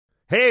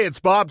Hey, it's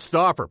Bob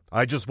Stauffer.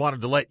 I just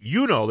wanted to let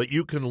you know that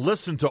you can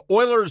listen to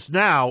Oilers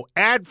Now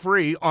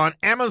ad-free on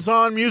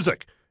Amazon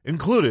Music,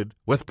 included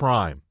with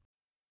Prime.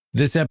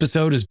 This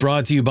episode is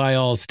brought to you by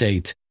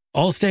Allstate.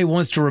 Allstate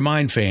wants to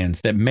remind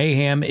fans that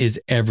mayhem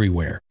is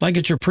everywhere, like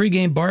at your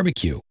pregame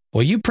barbecue.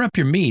 While you prep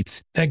your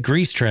meats, that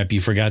grease trap you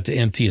forgot to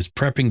empty is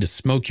prepping to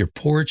smoke your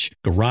porch,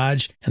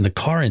 garage, and the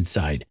car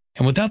inside.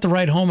 And without the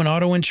right home and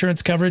auto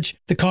insurance coverage,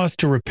 the cost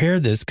to repair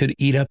this could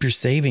eat up your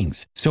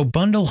savings. So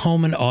bundle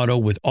home and auto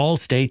with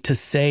Allstate to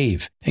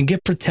save and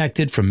get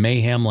protected from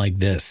mayhem like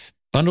this.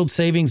 Bundled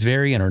savings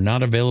vary and are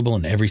not available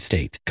in every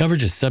state.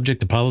 Coverage is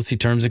subject to policy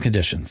terms and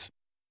conditions.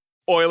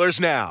 Oilers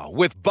Now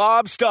with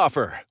Bob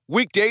Stauffer.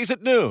 Weekdays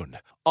at noon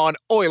on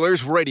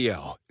Oilers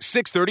Radio,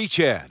 630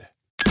 CHED.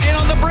 In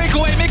on the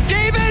breakaway,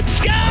 McDavid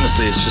scores!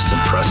 Honestly, it's just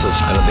impressive.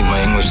 I don't think my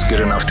English is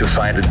good enough to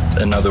find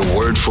another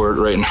word for it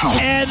right now.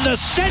 And the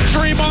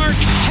century mark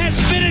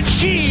has been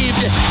achieved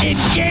in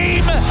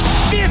Game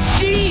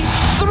 53.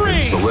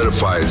 It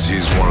solidifies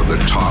he's one of the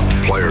top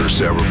players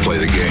to ever play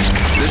the game.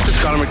 This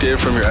is Connor McDavid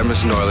from your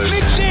Edmonton Oilers.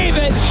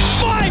 McDavid,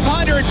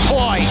 500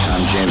 points!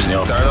 I'm James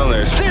Neal.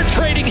 Oilers. They're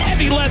trading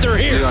heavy leather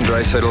here. Leon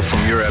Draisaitl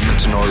from your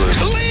Edmonton Oilers.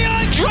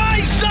 Leon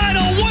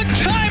Draisaitl,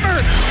 one-timer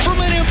from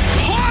an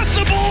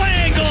impossible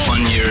angle.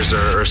 Fun years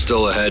are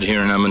still ahead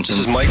here in Edmonton.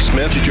 This is Mike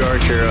Smith, Jujhar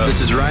Khaira.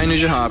 This is Ryan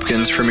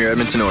Nugent-Hopkins from your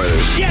Edmonton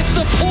Oilers. Yes,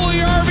 the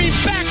Puljujarvi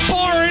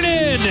backbarring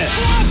in.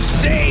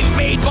 Save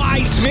made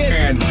by Smith.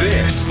 And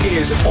this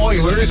is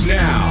Oilers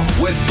Now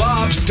with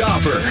Bob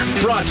Stauffer.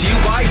 Brought to you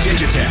by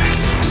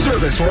Digitex.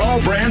 Service for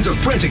all brands of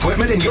print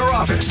equipment in your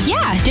office.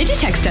 Yeah,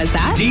 Digitex does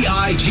that.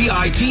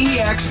 Digitex.ca.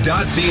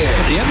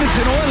 The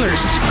Edmonton Oilers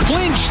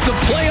clinched the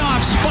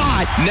playoff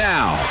spot.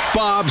 Now,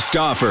 Bob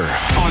Stauffer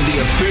on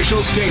the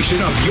official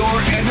station of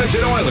your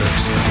Edmonton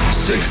Oilers.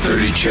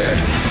 630 CHED.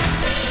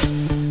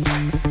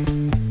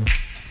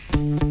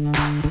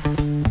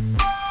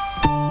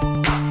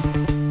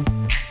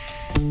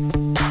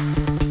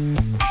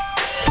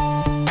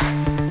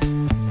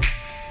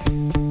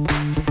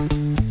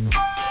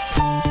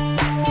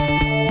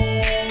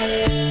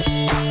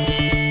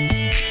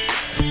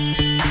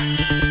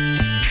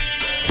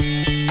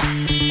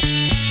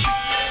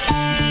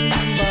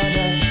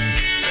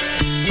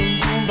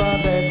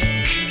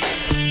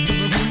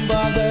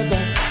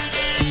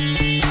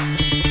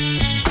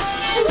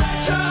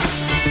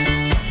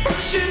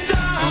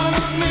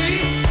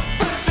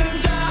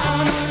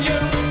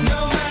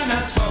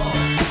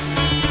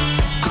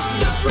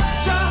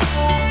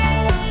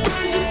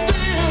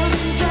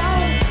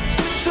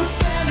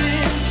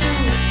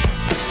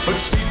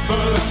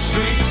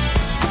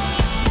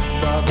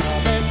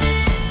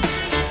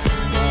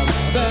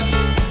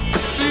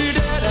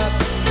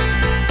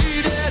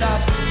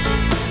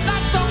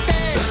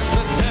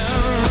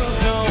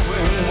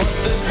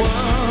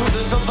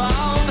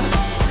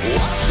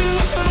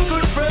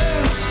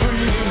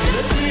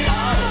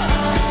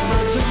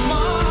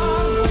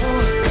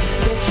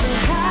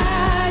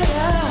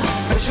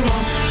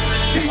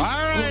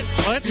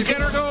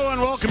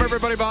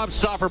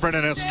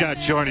 Brendan Escott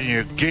joining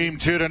you. Game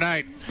 2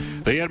 tonight.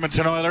 The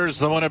Edmonton Oilers,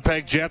 the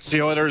Winnipeg Jets.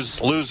 The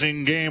Oilers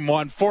losing Game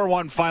 1.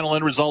 4-1 final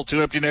end result.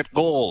 2 empty net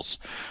goals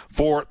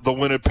for the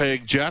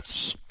Winnipeg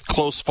Jets.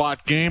 Close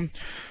fought game.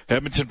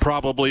 Edmonton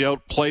probably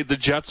outplayed the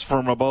Jets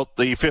from about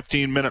the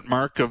 15-minute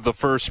mark of the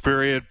first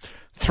period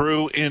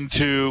through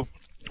into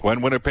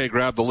when Winnipeg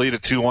grabbed the lead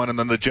at 2-1, and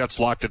then the Jets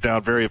locked it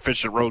down. Very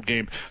efficient road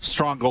game.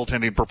 Strong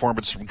goaltending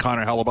performance from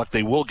Connor Hellebuyck.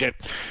 They will get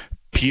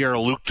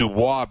Pierre-Luc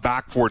Dubois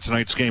back for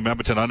tonight's game.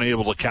 Edmonton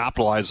unable to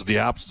capitalize on the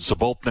absence of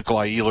both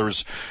Nikolai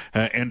Ehlers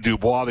and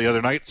Dubois the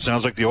other night.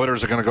 Sounds like the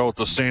Oilers are going to go with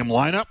the same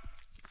lineup.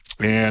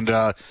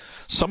 And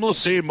some of the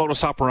same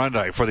modus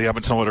operandi for the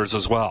Edmonton Oilers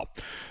as well,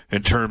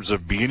 in terms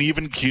of being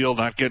even keel,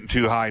 not getting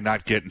too high,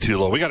 not getting too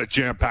low. We got a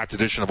jam-packed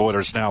edition of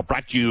Oilers Now,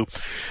 brought to you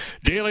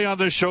daily on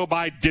this show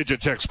by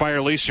Digitex. Buy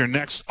or lease your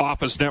next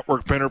office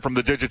network printer from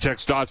the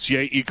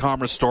Digitex.ca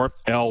e-commerce store,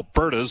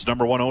 Alberta's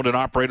 #1 owned and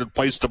operated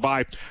place to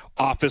buy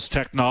office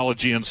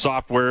technology and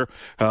software.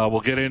 We'll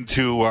get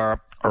into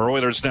our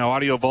Oilers Now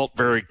Audio Vault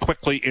very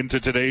quickly into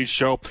today's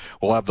show.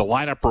 We'll have the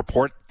lineup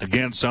report.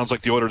 Again, sounds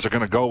like the Oilers are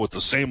going to go with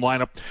the same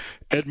lineup.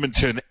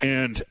 Edmonton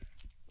and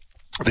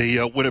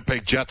the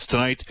Winnipeg Jets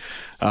tonight.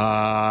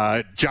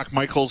 Jack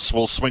Michaels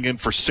will swing in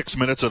for 6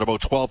 minutes at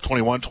about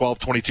 12:21,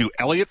 12:22.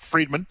 Elliot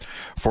Friedman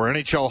for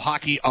NHL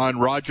Hockey on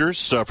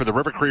Rogers for the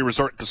River Cree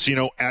Resort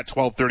Casino at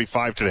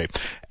 12:35 today.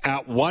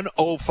 At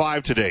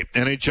 1:05 today,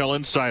 NHL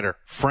insider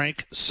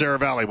Frank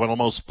Saravalli, one of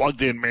the most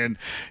plugged-in men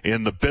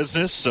in the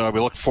business.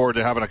 We look forward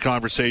to having a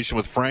conversation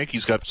with Frank.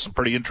 He's got some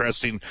pretty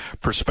interesting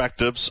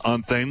perspectives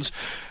on things.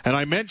 And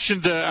I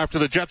mentioned after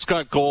the Jets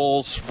got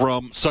goals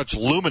from such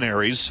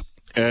luminaries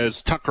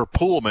as Tucker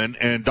Poolman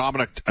and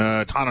Dominic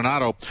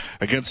Toninato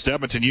against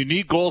Edmonton, you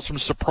need goals from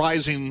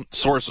surprising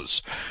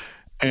sources.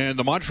 And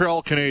the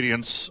Montreal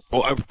Canadiens,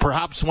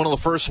 perhaps one of the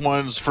first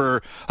ones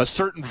for a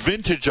certain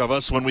vintage of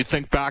us when we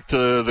think back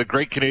to the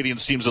great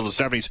Canadiens teams of the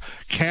 70s,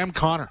 Cam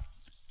Connor.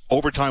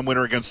 overtime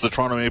winner against the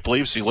Toronto Maple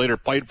Leafs. He later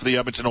played for the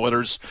Edmonton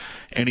Oilers,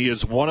 and he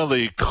is one of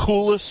the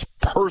coolest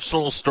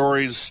personal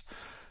stories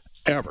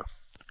ever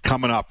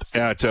coming up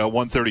at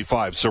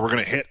 1:35. So we're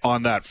going to hit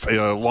on that.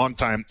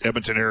 Longtime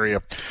Edmonton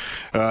area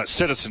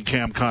citizen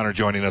Cam Connor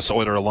joining us,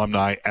 Oiler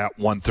alumni, at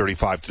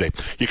 1:35 today.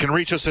 You can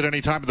reach us at any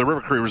time at the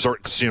River Cree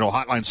Resort Casino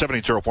hotline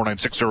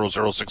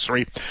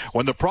 780-496-0063.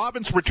 When the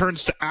province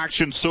returns to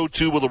action, so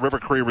too will the River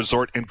Cree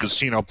Resort and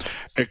Casino.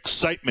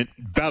 Excitement,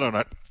 bet on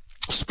it.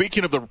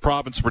 Speaking of the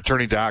province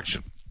returning to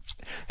action,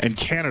 and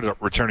Canada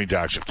returning to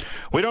action,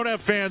 we don't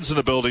have fans in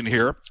the building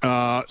here.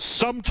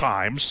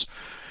 Sometimes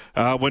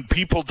when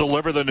people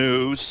deliver the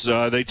news,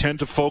 they tend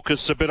to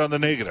focus a bit on the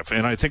negative.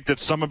 And I think that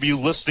some of you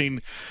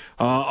listening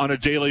on a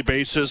daily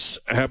basis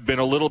have been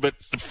a little bit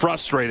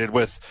frustrated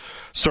with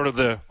sort of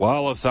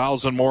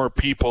 1,000 more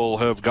people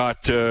have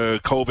got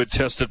COVID,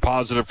 tested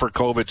positive for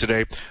COVID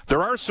today.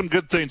 There are some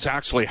good things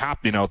actually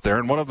happening out there,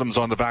 and one of them is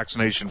on the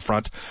vaccination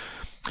front.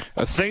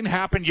 A thing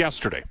happened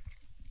yesterday,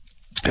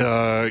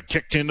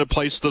 kicked into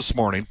place this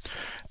morning.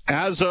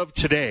 As of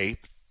today,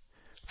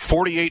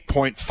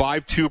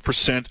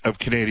 48.52% of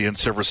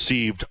Canadians have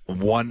received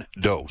one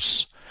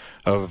dose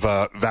of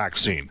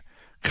vaccine.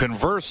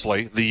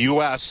 Conversely, the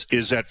U.S.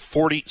 is at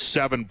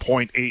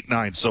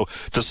 47.89. So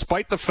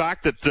despite the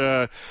fact that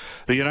the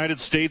United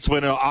States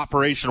went into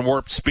Operation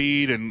Warp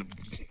Speed and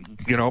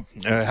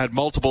had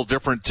multiple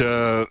different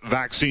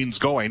vaccines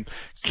going,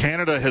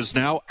 Canada has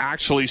now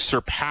actually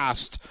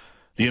surpassed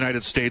the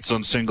United States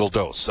on single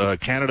dose.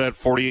 Canada at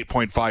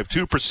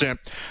 48.52%,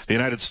 the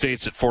United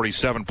States at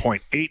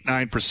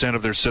 47.89%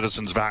 of their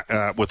citizens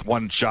with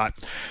one shot.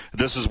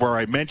 This is where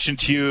I mentioned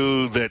to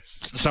you that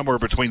somewhere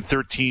between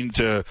 13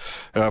 to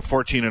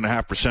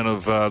 14.5%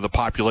 of the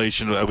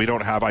population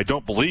I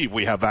don't believe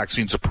we have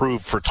vaccines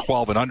approved for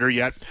 12 and under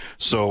yet.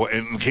 So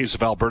in the case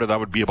of Alberta, that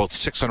would be about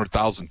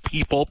 600,000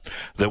 people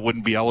that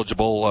wouldn't be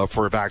eligible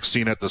for a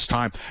vaccine at this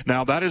time.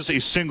 Now, that is a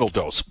single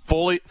dose.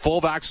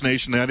 Full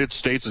vaccination in the United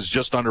States is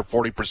just under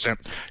 40%.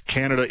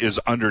 Canada is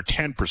under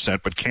 10%,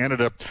 but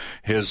Canada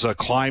has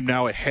climbed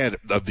now ahead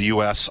of the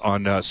U.S.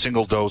 on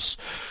single-dose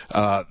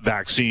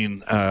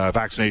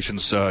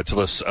vaccinations to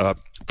this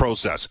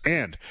process.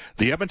 And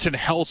the Edmonton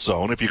Health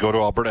Zone, if you go to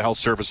Alberta Health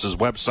Services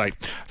website,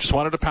 just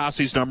wanted to pass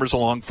these numbers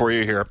along for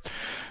you here,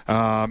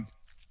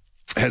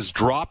 has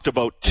dropped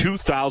about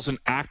 2,000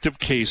 active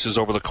cases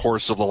over the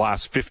course of the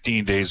last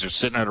 15 days. They're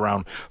sitting at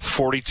around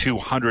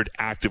 4,200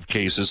 active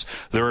cases.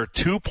 There are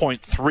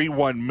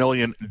 2.31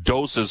 million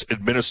doses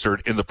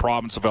administered in the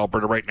province of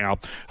Alberta right now.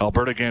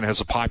 Alberta, again,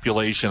 has a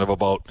population of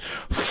about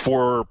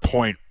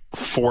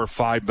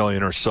 4.45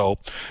 million or so.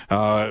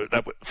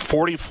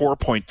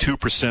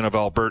 44.2% of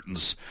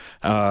Albertans,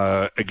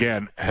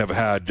 again, have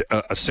had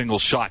a single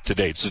shot to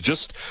date. So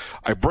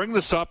I bring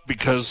this up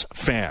because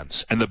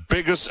fans, and the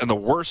biggest and the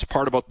worst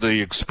part about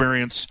the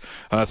experience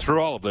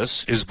through all of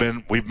this has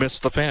been we've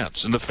missed the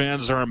fans. And the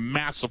fans are a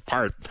massive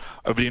part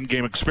of the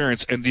in-game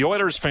experience. And the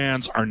Oilers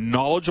fans are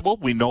knowledgeable.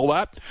 We know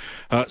that.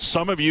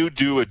 Some of you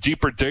do a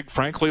deeper dig,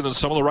 frankly, than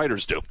some of the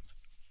writers do.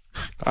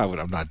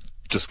 I'm not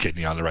just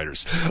kidding on the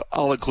writers.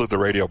 I'll include the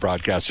radio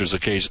broadcasters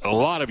occasionally. A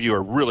lot of you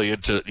are really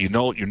into, you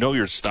know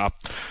your stuff,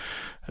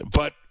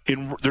 but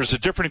there's a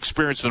different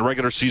experience in the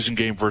regular season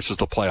game versus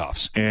the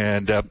playoffs.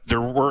 And there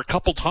were a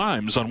couple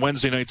times on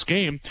Wednesday night's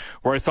game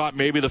where I thought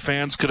maybe the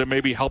fans could have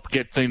maybe helped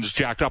get things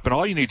jacked up. And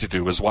all you need to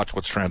do is watch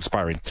what's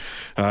transpiring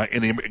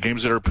in the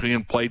games that are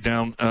being played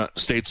down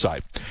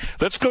stateside.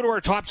 Let's go to our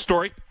top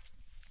story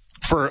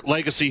for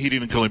Legacy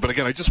Heating and Cooling. But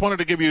again, I just wanted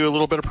to give you a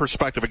little bit of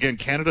perspective. Again,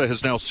 Canada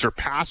has now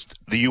surpassed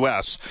the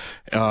U.S.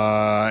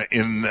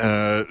 In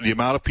the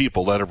amount of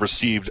people that have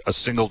received a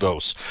single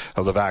dose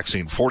of the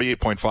vaccine,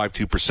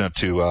 48.52%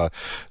 to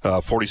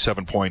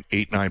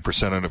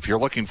 47.89%. And if you're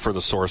looking for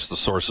the source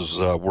is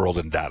World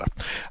in Data.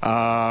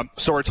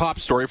 So our top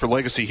story for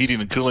Legacy Heating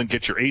and Cooling: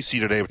 get your AC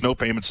today with no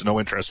payments and no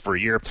interest for a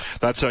year.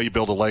 That's how you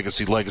build a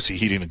Legacy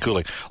Heating and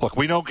Cooling. Look,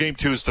 we know Game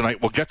 2 is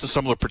tonight. We'll get to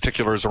some of the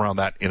particulars around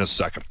that in a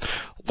second.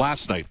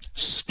 Last night,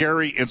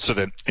 scary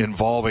incident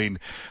involving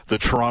the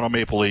Toronto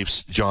Maple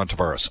Leafs, John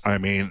Tavares. I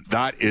mean,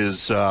 that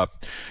is,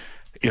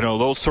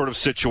 those sort of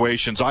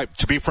situations.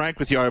 To be frank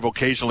with you, I've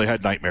occasionally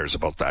had nightmares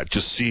about that.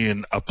 Just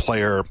seeing a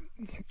player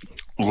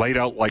laid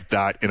out like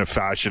that in a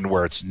fashion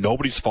where it's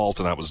nobody's fault,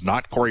 and that was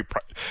not Corey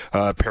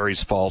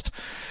Perry's fault.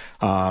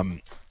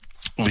 There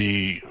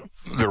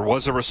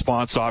was a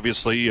response,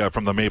 obviously,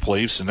 from the Maple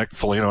Leafs and Nick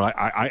Foligno.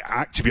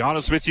 I to be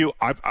honest with you,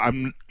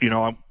 I'm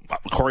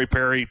Corey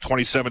Perry,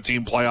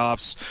 2017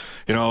 playoffs,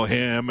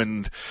 him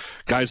and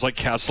guys like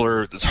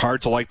Kessler. It's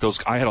hard to like those.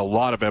 I had a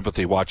lot of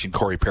empathy watching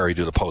Corey Perry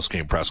do the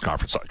post-game press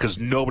conference because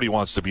nobody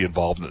wants to be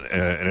involved in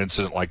an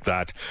incident like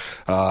that.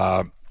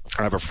 I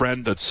have a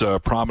friend that's a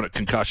prominent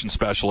concussion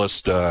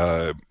specialist,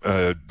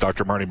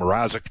 Dr. Marty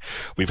Mrazek.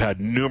 We've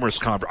had numerous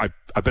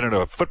I've been at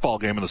a football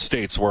game in the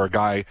States where a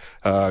guy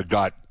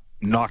got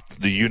knocked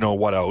the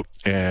you-know-what out,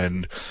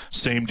 and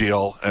same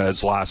deal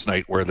as last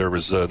night where there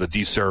was the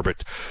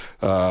decerbate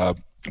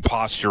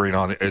posturing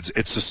on it.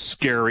 It's a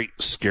scary,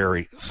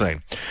 scary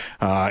thing.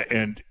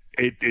 And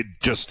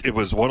it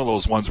was one of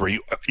those ones where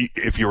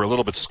if you were a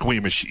little bit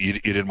squeamish, you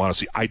didn't want to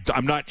see.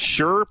 I'm not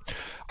sure.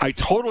 I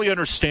totally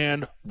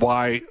understand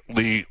why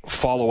the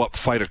follow-up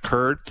fight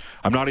occurred.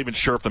 I'm not even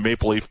sure if the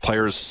Maple Leaf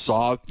players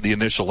saw the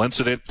initial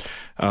incident.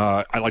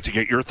 I'd like to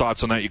get your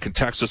thoughts on that. You can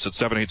text us at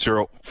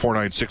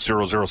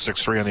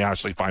 780-496-0063 on the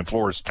Ashley Fine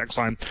Floors text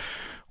line.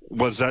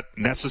 Was that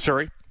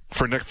necessary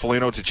for Nick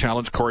Foligno to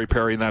challenge Corey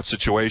Perry in that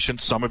situation?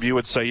 Some of you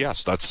would say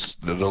yes. That's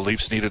the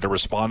Leafs needed to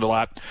respond to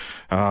that.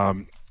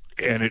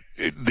 And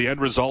the end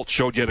result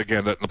showed yet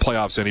again that in the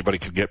playoffs anybody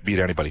can beat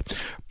anybody.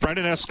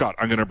 Brendan Escott,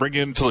 I'm going to bring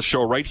you into the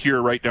show right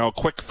here, right now.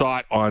 Quick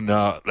thought on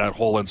that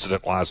whole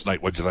incident last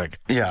night. What'd you think?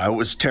 Yeah, it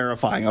was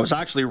terrifying. I was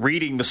actually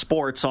reading the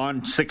sports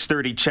on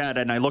 630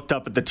 Ched, and I looked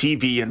up at the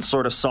TV and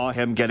sort of saw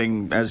him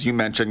getting, as you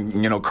mentioned,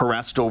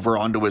 caressed over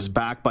onto his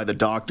back by the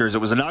doctors.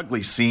 It was an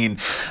ugly scene,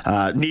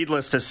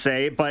 needless to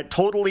say, but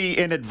totally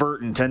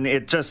inadvertent. And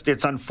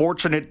it's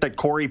unfortunate that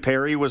Corey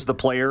Perry was the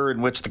player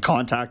in which the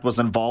contact was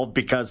involved,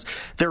 because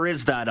there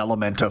is that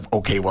element of,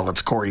 okay, well,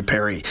 it's Corey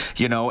Perry,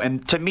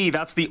 and to me,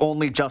 that's the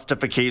only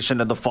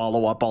justification of the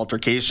follow-up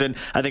altercation.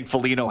 I think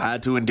Foligno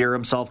had to endear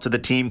himself to the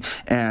team,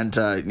 and,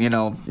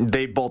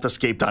 they both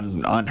escaped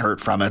unhurt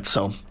from it.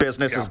 So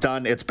business is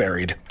done. It's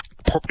buried.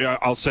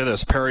 I'll say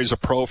this. Perry's a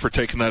pro for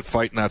taking that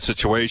fight in that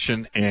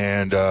situation,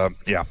 and,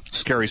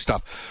 scary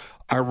stuff.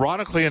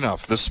 Ironically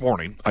enough, this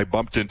morning, I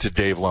bumped into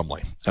Dave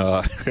Lumley.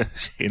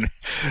 He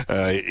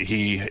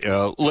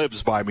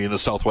lives by me in the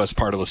southwest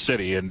part of the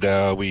city, and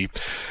we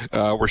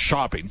were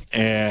shopping,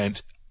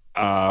 and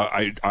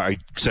I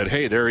said,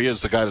 hey, there he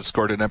is, the guy that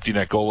scored an empty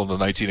net goal in the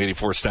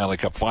 1984 Stanley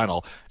Cup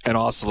Final and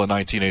also the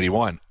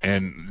 1981.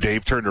 And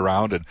Dave turned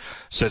around and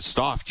said,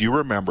 Stoff, do you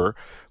remember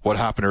what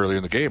happened earlier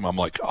in the game? I'm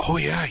like, oh,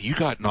 yeah, you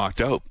got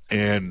knocked out.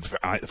 And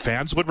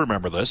fans would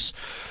remember this.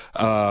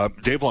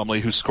 Dave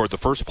Lumley, who scored the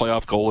first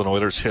playoff goal in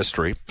Oilers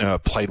history,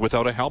 played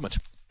without a helmet.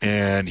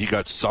 And he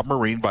got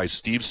submarined by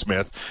Steve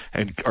Smith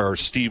or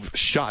Steve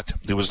Shutt,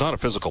 who was not a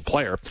physical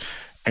player.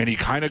 And he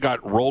kind of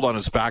got rolled on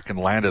his back and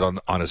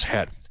landed on his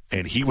head.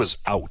 And he was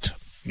out,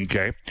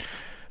 okay?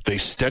 They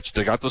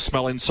got the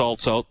smelling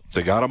salts out.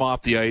 They got him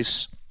off the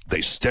ice. They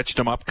stitched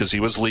him up because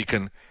he was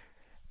leaking.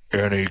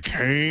 And he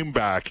came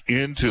back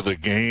into the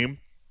game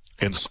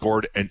and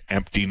scored an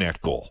empty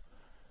net goal.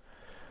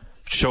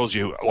 Shows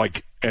you,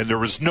 and there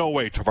was no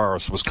way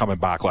Tavares was coming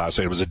back last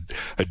night. It was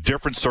a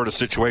different sort of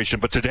situation.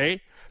 But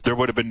today, there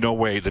would have been no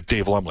way that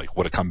Dave Lumley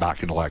would have come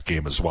back into that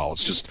game as well.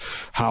 It's just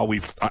how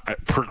we've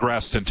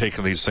progressed and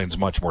taken these things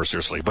much more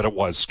seriously, but it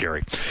was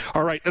scary.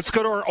 All right, let's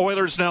go to our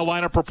Oilers Now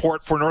lineup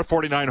report for North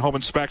 49 Home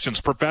Inspections,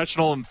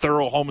 professional and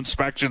thorough home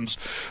inspections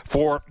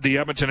for the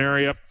Edmonton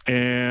area.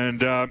 And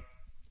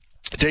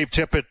Dave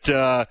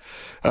Tippett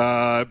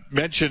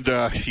mentioned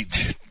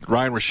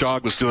Ryan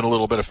Rishaug was doing a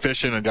little bit of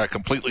fishing and got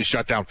completely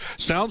shut down.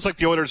 Sounds like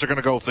the Oilers are going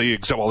to go with they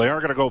are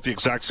going to go with the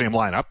exact same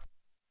lineup.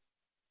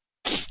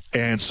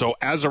 And so,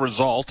 as a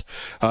result,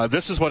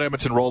 this is what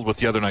Edmonton rolled with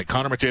the other night.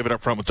 Connor McDavid up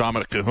front with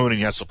Dominic Cahoon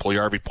and Jesse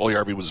Puljujarvi.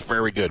 Puljujarvi was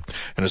very good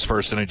in his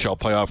first NHL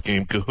playoff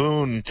game.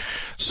 Cahoon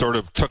sort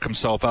of took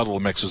himself out of the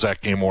mix as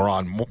that game wore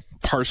on,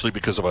 partially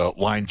because of a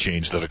line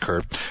change that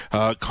occurred.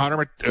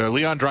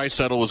 Leon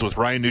Draisaitl was with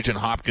Ryan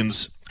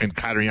Nugent-Hopkins and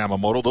Kailer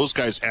Yamamoto. Those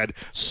guys had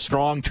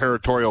strong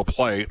territorial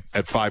play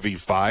at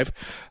 5v5.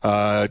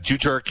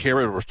 Jujhar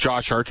Khaira with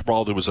Josh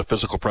Archibald, who was a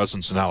physical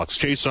presence, and Alex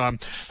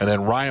Chiasson. And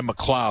then Ryan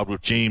McLeod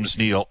with James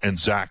Neal and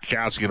Zach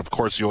Kassian. Of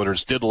course, the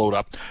Oilers did load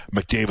up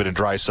McDavid and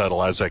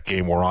Draisaitl as that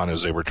game wore on,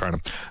 as they were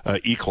trying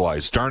to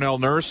equalize. Darnell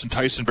Nurse and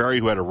Tyson Barrie,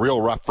 who had a real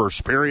rough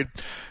first period.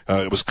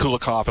 It was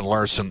Kulikov and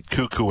Larson,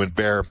 Cuckoo and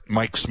Bear,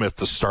 Mike Smith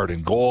the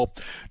starting goal.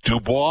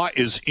 Dubois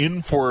is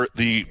in for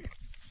the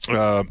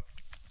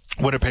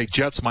Winnipeg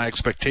Jets. My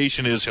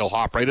expectation is he'll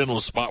hop right into the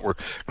spot where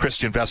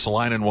Christian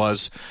Vesalainen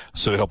was,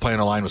 so he'll play in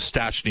a line with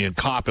Stastny and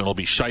Kopp, and it'll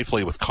be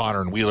Scheifele with Connor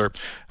and Wheeler.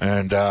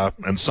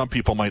 And some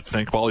people might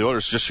think, well, the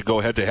Oilers just should go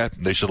head-to-head.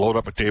 They should load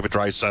up with David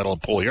Draisaitl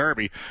and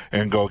Puljujarvi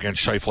and go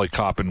against Scheifele,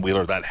 Kopp, and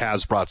Wheeler. That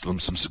has brought them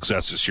some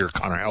success this year.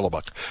 Connor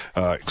Hellebuyck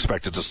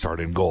expected to start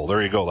in goal.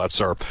 There you go.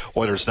 That's our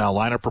Oilers Now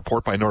lineup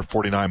report by North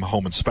 49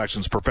 Home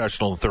Inspections,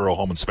 professional and thorough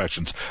home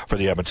inspections for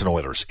the Edmonton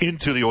Oilers.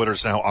 Into the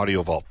Oilers Now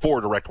audio vault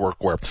for Direct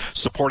Workwear,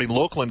 supporting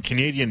local and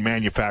Canadian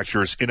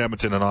manufacturers in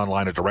Edmonton and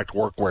online at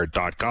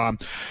directworkwear.com.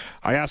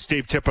 I asked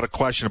Dave Tippett a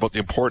question about the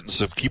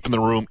importance of keeping the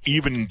room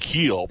even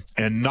keel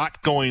and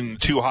not going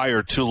too high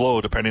or too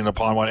low, depending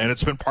upon what, and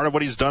it's been part of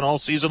what he's done all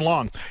season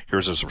long.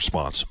 Here's his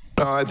response.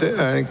 No, I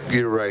think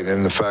you're right.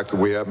 And the fact that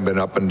we haven't been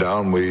up and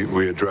down,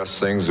 we address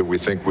things that we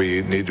think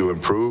we need to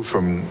improve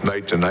from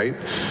night to night.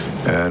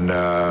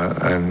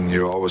 And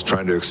you're always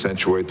trying to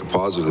accentuate the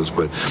positives.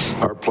 But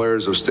our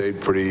players have stayed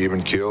pretty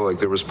even keel. Like,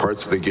 there was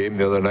parts of the game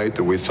the other night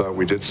that we thought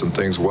we did some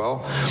things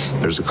well.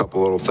 There's a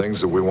couple little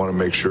things that we want to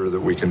make sure that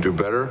we can do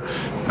better.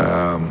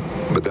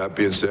 But that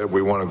being said,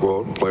 we want to go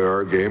out and play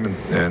our game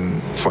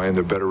and find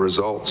the better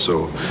results.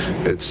 So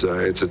it's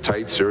a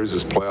tight series.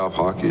 It's playoff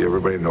hockey.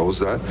 Everybody knows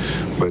that.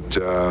 But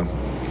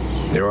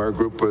our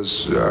group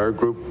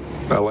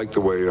I like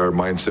the way our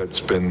mindset's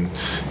been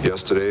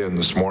yesterday and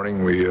this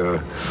morning. We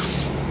had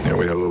a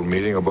little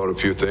meeting about a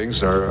few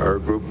things. Our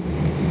group,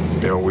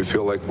 we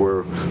feel like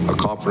we're a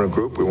confident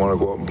group. We want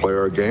to go out and play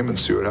our game and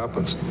see what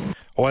happens.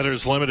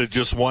 Oilers limited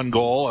just one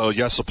goal.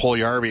 Jesse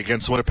Puljujärvi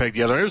against Winnipeg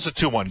the other. It was a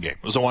 2-1 game.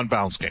 It was a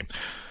one-bounce game.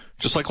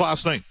 Just like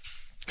last night.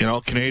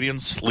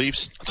 Canadians,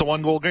 Leafs, it's a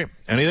one-goal game.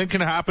 Anything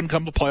can happen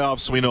come the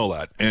playoffs, we know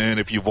that. And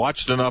if you've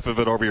watched enough of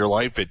it over your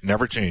life, it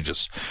never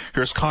changes.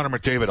 Here's Connor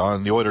McDavid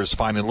on the Oilers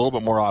finding a little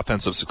bit more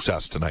offensive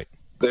success tonight.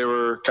 They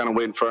were kind of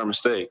waiting for our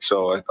mistake.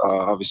 So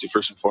obviously,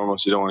 first and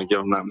foremost, you don't want to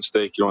give them that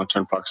mistake. You don't want to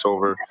turn pucks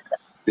over.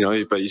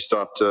 But you still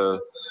have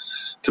to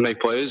make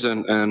plays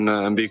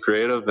and be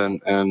creative and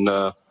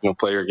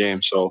play your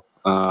game. So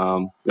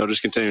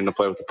just continuing to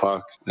play with the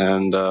puck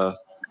and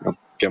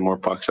get more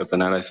pucks at the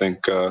net, I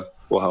think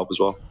will help as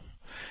well.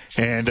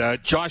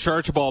 And Josh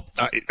Archibald,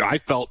 I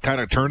felt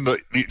kind of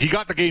he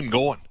got the game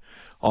going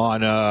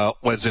on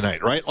Wednesday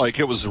night, right? Like,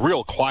 it was a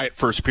real quiet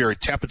first period,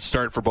 tepid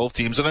start for both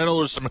teams. And I know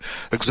there's some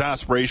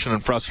exasperation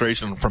and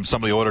frustration from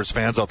some of the Oilers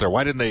fans out there.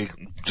 Why didn't they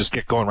just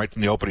get going right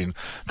from the opening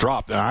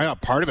drop? And I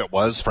thought part of it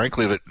was,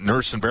 frankly, that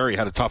Nurse and Barrie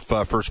had a tough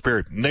first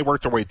period, and they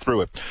worked their way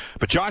through it.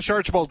 But Josh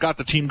Archibald got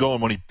the team going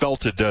when he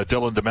belted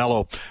Dylan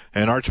DeMello,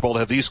 and Archibald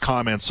had these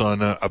comments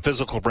on a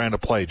physical brand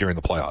of play during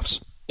the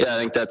playoffs. Yeah, I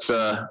think that's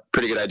a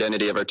pretty good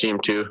identity of our team,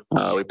 too.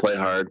 We play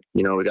hard.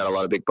 We got a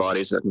lot of big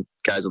bodies and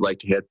guys that like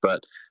to hit,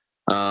 but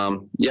I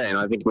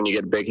think when you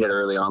get a big hit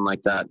early on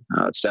like that,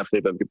 it's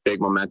definitely a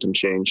big momentum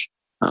change.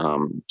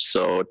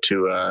 So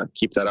to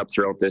keep that up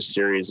throughout this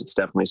series, it's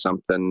definitely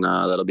something that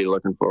I'll be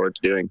looking forward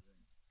to doing.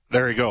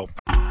 There you go.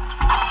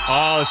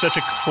 Oh, such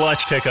a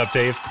clutch pickup,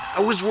 Dave.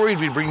 I was worried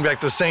we'd bring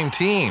back the same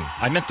team.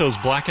 I meant those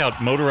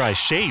blackout motorized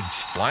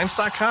shades.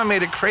 Blinds.com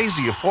made it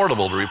crazy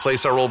affordable to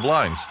replace our old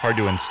blinds. Hard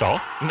to install?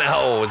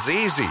 No, it's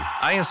easy.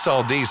 I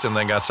installed these and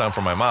then got some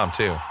for my mom,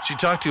 too. She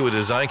talked to a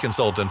design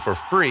consultant for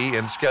free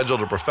and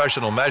scheduled a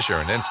professional measure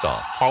and install.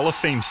 Hall of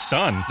Fame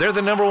son. They're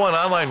the #1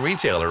 online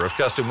retailer of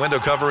custom window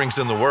coverings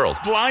in the world.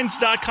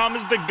 Blinds.com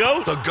is the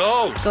GOAT. The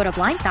GOAT. Go to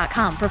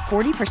Blinds.com for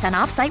 40%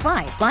 off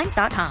site-wide.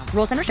 Blinds.com.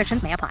 Rules and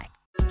restrictions may apply.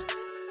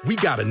 We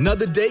got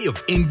another day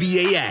of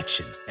NBA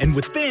action. And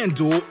with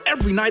FanDuel,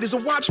 every night is a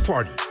watch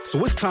party.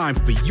 So it's time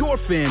for your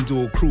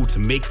FanDuel crew to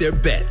make their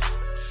bets.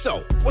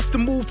 So, what's the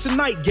move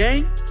tonight,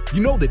 gang?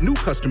 You know that new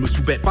customers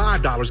who bet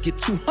 $5 get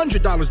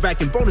 $200 back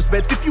in bonus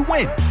bets if you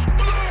win.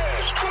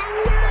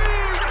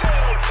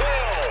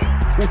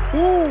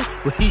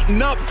 Woohoo! We're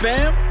heating up,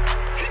 fam.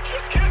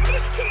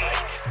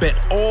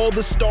 Bet all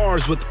the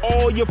stars with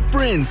all your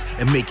friends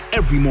and make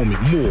every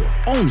moment more.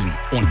 Only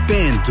on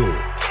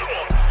FanDuel.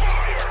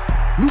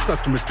 New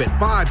customers bet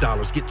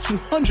 $5 get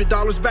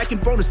 $200 back in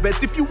bonus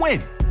bets if you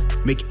win.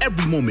 Make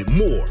every moment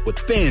more with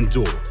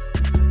FanDuel.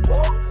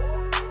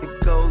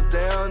 It goes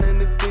down in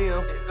the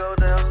DM.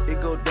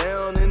 It go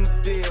down in the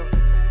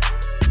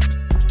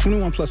DM.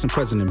 21 plus and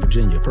present in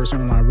Virginia. First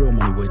online real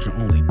money wager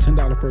only.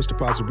 $10 first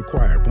deposit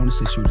required.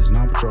 Bonus issued is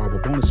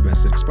non-withdrawable bonus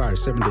vest that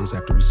expires 7 days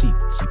after receipt.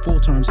 See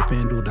full terms at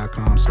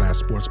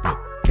FanDuel.com/sportsbook.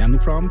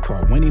 Gambling problem?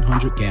 Call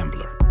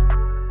 1-800-GAMBLER.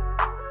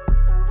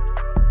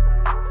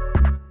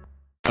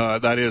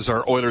 That is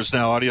our Oilers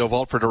Now audio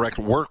vault for direct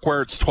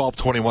workwear. It's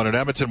 12:21 in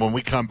Edmonton. When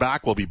we come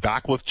back, we'll be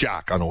back with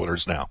Jack on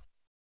Oilers Now.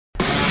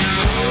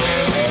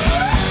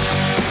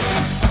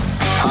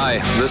 Hi,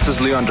 this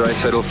is Leon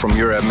Draisaitl from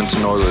your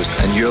Edmonton Oilers,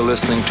 and you're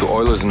listening to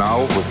Oilers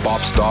Now with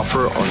Bob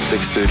Stauffer on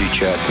 630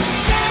 CHED.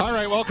 All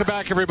right, welcome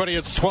back, everybody.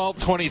 It's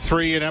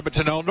 12:23 in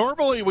Edmonton. Now,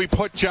 normally we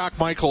put Jack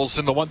Michaels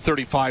in the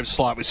 135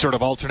 slot. We sort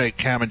of alternate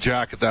Cam and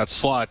Jack at that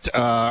slot.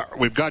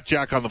 We've got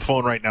Jack on the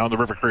phone right now on the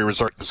River Cree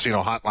Resort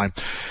Casino hotline.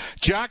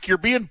 Jack, you're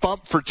being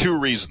bumped for two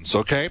reasons,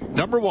 okay?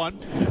 Number one,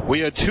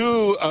 we had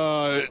two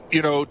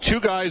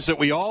guys that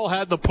we all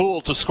had in the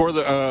pool to score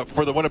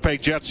for the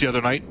Winnipeg Jets the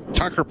other night,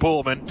 Tucker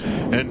Poolman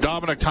and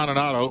Dominic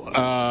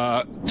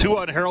Toninato, two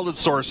unheralded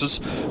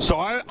sources. So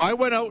I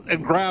went out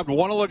and grabbed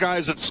one of the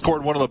guys that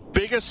scored one of the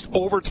biggest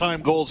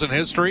overtime goals in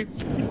history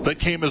that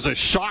came as a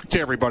shock to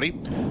everybody.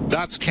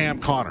 That's Cam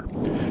Connor.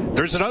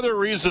 There's another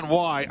reason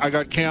why I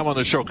got Cam on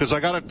the show, because I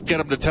got to get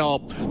him to tell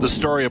the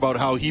story about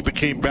how he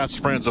became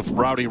best friends with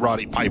Roddy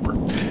Piper.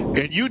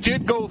 And you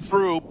did go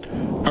through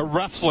a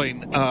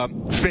wrestling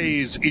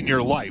phase in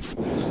your life.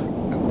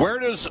 Where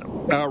does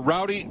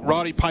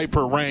Roddy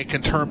Piper rank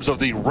in terms of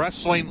the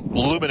wrestling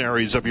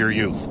luminaries of your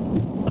youth?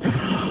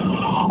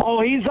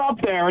 Oh, he's up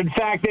there. In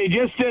fact, they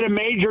just did a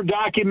major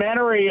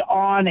documentary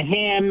on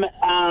him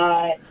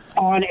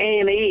on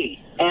A&E.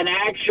 And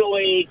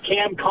actually,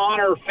 Cam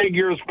Connor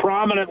figures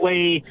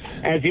prominently,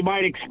 as you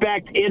might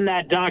expect, in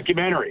that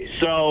documentary.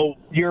 So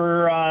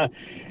you're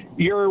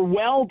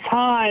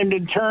well-timed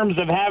in terms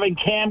of having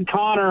Cam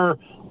Connor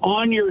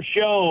on your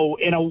show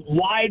in a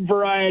wide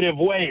variety of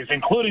ways,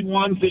 including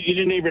ones that you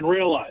didn't even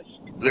realize.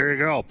 There you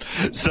go.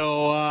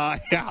 So,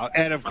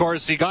 and of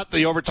course, he got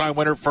the overtime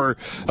winner for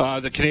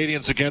the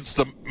Canadians against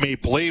the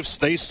Maple Leafs.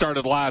 They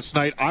started last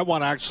night. I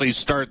want to actually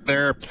start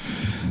there.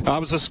 It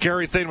was a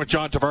scary thing with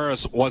John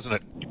Tavares, wasn't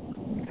it?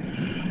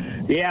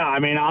 Yeah, I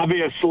mean,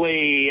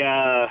 obviously,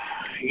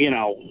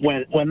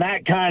 when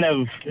that kind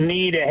of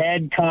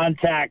knee-to-head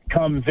contact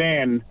comes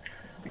in,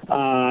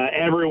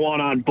 everyone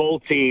on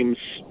both teams,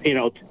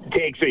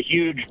 takes a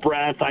huge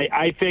breath.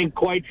 I think,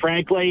 quite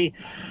frankly,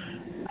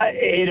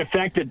 it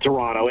affected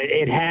Toronto.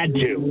 It had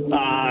to.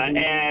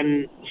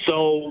 And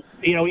so,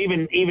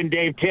 even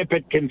Dave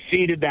Tippett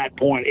conceded that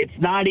point.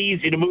 It's not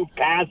easy to move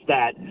past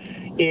that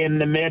in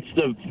the midst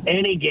of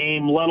any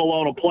game, let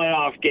alone a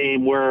playoff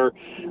game where,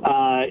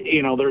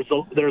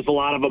 there's a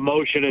lot of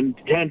emotion and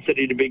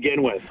intensity to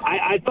begin with.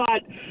 I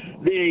thought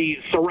the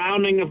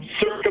surrounding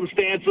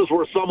circumstances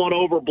were somewhat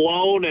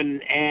overblown,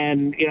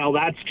 and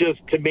that's just,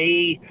 to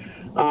me,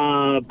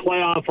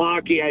 playoff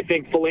hockey. I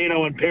think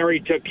Foligno and Perry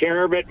took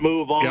care of it,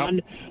 move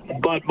on.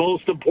 Yep. But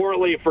most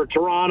importantly for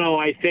Toronto,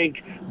 I think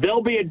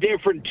they'll be a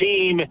different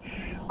team.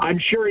 I'm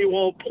sure he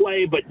won't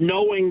play, but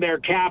knowing their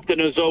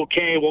captain is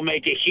okay will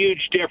make a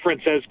huge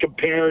difference as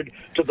compared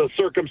to the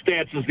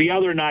circumstances the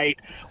other night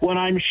when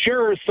I'm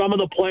sure some of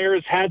the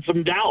players had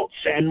some doubts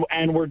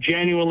and were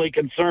genuinely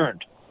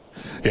concerned.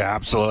 Yeah,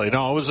 absolutely.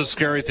 No, it was a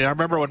scary thing. I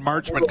remember when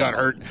Marchment got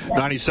hurt,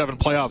 97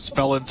 playoffs,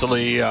 fell into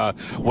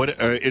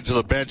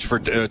the bench for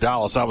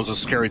Dallas. That was a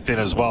scary thing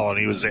as well, and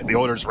the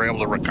Oilers were able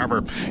to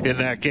recover in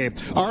that game.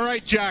 All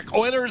right, Jack,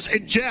 Oilers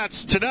and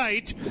Jets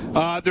tonight.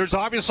 There's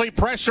obviously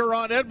pressure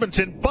on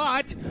Edmonton,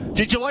 but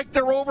did you like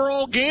their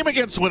overall game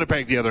against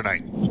Winnipeg the other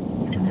night?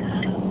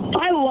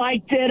 I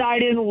liked it. I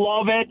didn't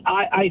love it.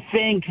 I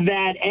think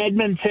that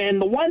Edmonton,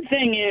 the one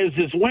thing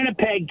is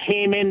Winnipeg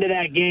came into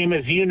that game,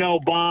 as you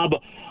know, Bob,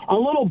 a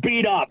little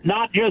beat up,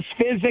 not just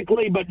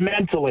physically, but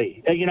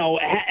mentally.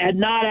 Had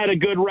not had a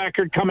good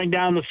record coming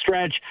down the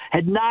stretch,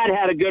 had not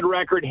had a good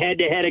record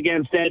head-to-head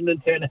against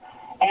Edmonton. And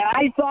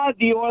I thought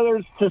the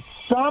Oilers, to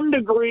some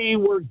degree,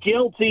 were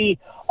guilty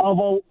of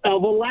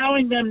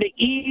allowing them to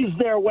ease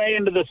their way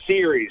into the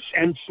series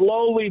and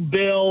slowly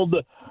build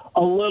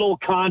a little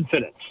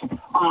confidence.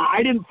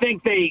 I didn't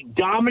think they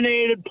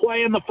dominated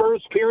play in the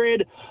first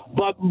period,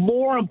 but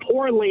more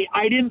importantly,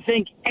 I didn't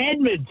think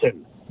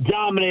Edmonton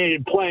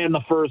dominated play in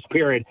the first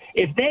period.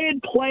 If they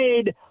had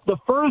played the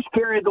first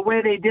period the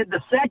way they did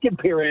the second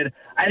period,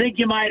 I think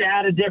you might have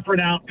had a different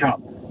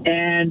outcome.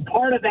 And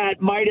part of that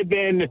might have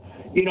been,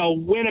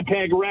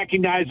 Winnipeg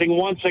recognizing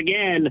once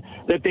again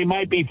that they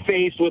might be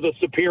faced with a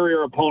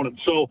superior opponent.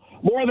 So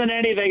more than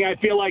anything, I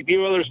feel like the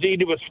Oilers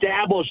need to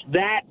establish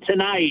that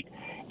tonight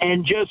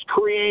and just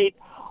create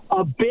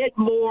a bit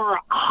more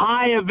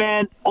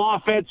high-event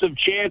offensive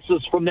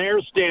chances from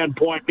their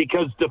standpoint,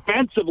 because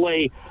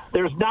defensively,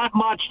 there's not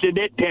much to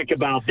nitpick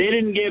about. They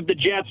didn't give the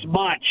Jets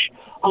much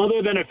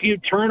other than a few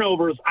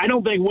turnovers. I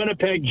don't think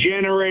Winnipeg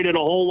generated a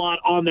whole lot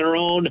on their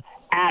own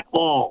at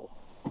all.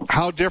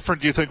 How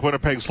different do you think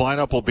Winnipeg's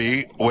lineup will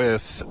be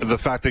with the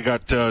fact they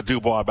got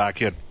Dubois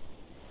back in?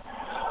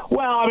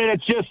 Well, I mean,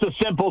 it's just a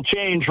simple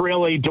change,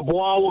 really.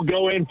 Dubois will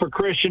go in for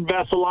Christian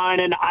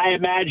Vesalainen. I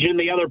imagine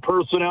the other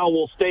personnel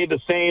will stay the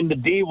same. The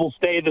D will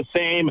stay the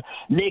same.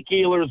 Nick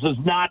Ehlers is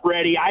not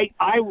ready.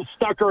 I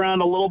stuck around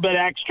a little bit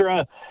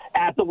extra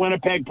at the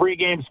Winnipeg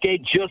pregame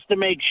skate just to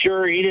make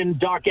sure he didn't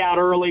duck out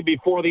early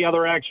before the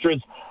other extras.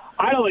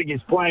 I don't think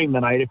he's playing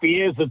tonight. If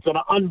he is, it's an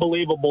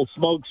unbelievable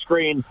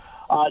smokescreen.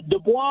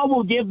 Dubois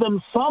will give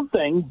them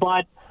something,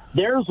 but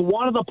there's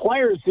one of the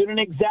players who didn't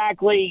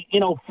exactly,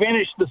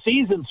 finish the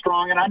season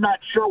strong, and I'm not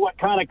sure what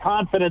kind of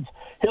confidence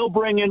he'll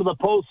bring into the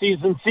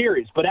postseason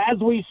series. But as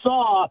we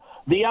saw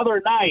the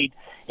other night,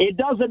 it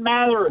doesn't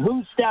matter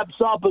who steps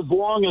up as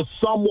long as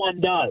someone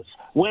does.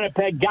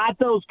 Winnipeg got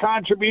those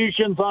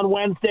contributions on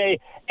Wednesday.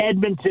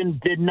 Edmonton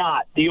did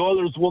not. The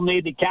Oilers will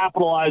need to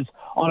capitalize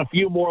on a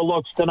few more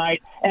looks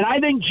tonight, and I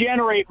think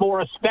generate more,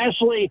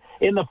 especially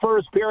in the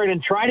first period,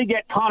 and try to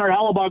get Connor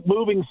Hellebuyck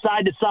moving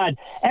side to side.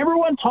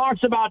 Everyone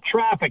talks about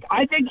traffic.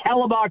 I think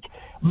Hellebuyck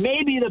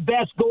may be the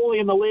best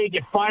goalie in the league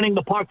at finding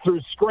the puck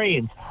through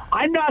screens.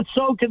 I'm not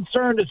so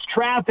concerned as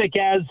traffic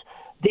as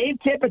Dave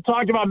Tippett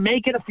talked about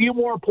making a few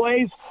more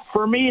plays.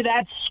 For me,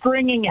 that's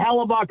stringing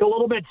Hellebuyck a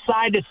little bit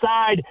side to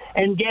side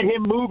and get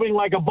him moving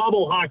like a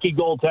bubble hockey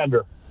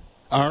goaltender.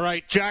 All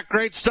right, Jack,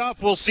 great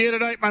stuff. We'll see you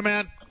tonight, my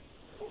man.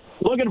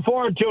 Looking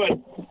forward to it.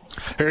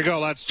 Here you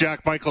go. That's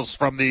Jack Michaels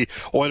from the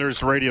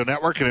Oilers Radio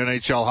Network and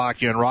NHL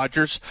Hockey and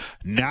Rogers.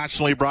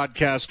 Nationally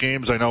broadcast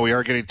games. I know we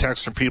are getting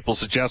texts from people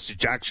suggesting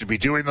Jack should be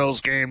doing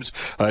those games.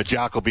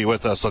 Jack will be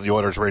with us on the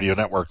Oilers Radio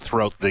Network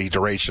throughout the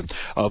duration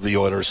of the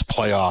Oilers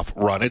playoff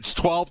run. It's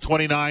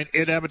 12:29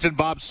 in Edmonton.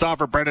 Bob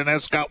Stauffer, Brendan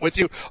Escott with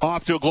you.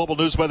 Off to a global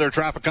news weather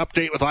traffic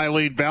update with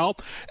Eileen Bell.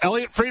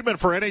 Elliot Friedman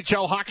for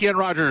NHL Hockey and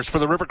Rogers for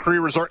the River Cree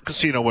Resort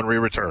Casino when we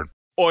return.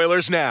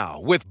 Oilers Now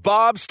with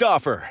Bob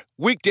Stauffer.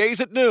 Weekdays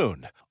at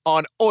noon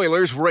on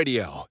Oilers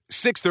Radio,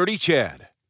 630 CHED.